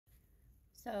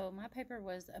So my paper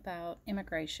was about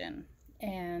immigration,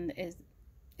 and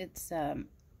it's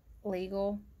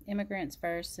legal immigrants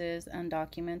versus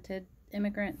undocumented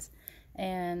immigrants.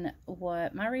 And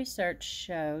what my research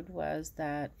showed was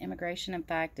that immigration, in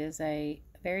fact, is a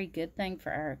very good thing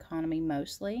for our economy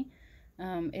mostly.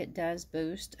 It does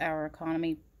boost our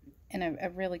economy in a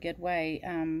really good way.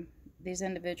 These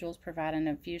individuals provide an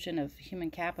infusion of human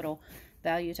capital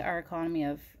value to our economy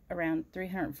of around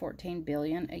 314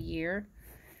 billion a year,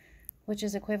 which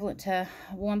is equivalent to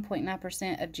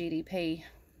 1.9% of GDP.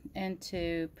 And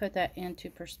to put that into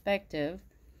perspective,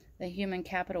 the human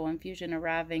capital infusion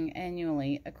arriving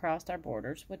annually across our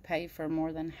borders would pay for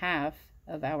more than half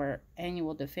of our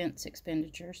annual defense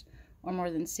expenditures, or more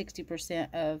than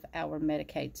 60% of our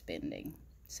Medicaid spending.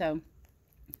 So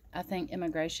I think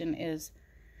immigration is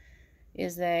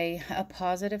a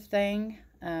positive thing,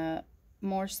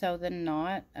 more so than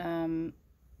not.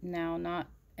 Now, not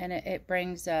and it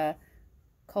brings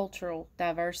cultural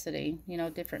diversity. You know,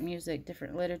 different music,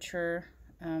 different literature,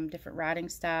 different writing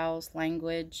styles,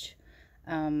 language.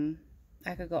 I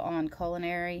could go on,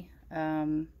 culinary,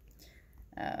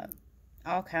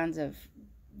 all kinds of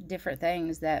different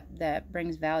things that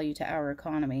brings value to our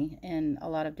economy in a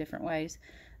lot of different ways.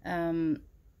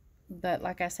 But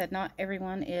like I said, not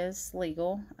everyone is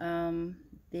legal.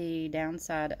 The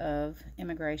downside of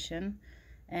immigration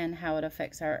and how it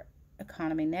affects our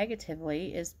economy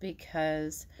negatively is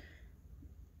because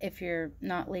if you're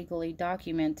not legally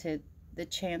documented, the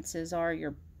chances are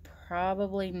you're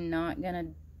probably not going to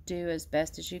do as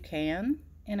best as you can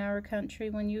in our country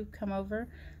when you come over.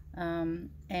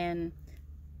 And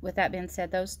with that being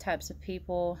said, those types of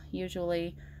people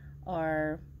usually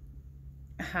are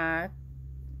high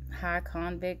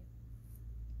convict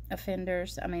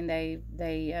offenders. I mean, they're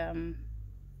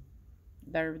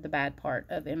the bad part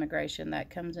of immigration that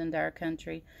comes into our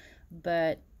country,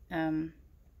 but and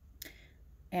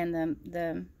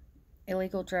the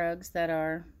illegal drugs that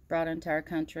are brought into our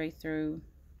country through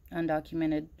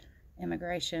undocumented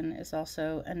immigration is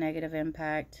also a negative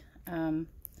impact. And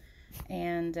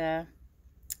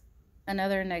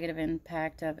another negative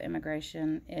impact of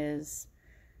immigration is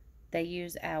they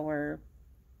use our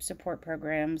support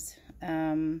programs,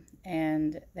 and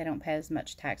they don't pay as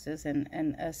much taxes,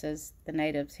 and us as the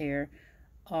natives here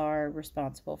are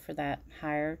responsible for that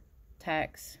higher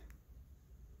tax.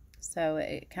 So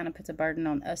it kind of puts a burden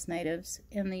on us natives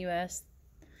in the U.S.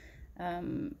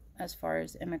 As far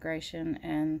as immigration,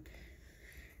 and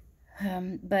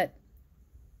but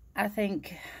I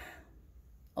think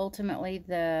ultimately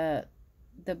the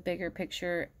bigger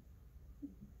picture,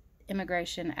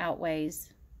 immigration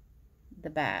outweighs the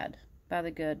bad by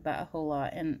the good by a whole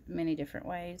lot in many different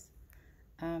ways.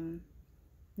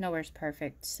 Nowhere's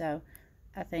perfect, so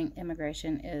I think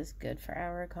immigration is good for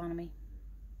our economy.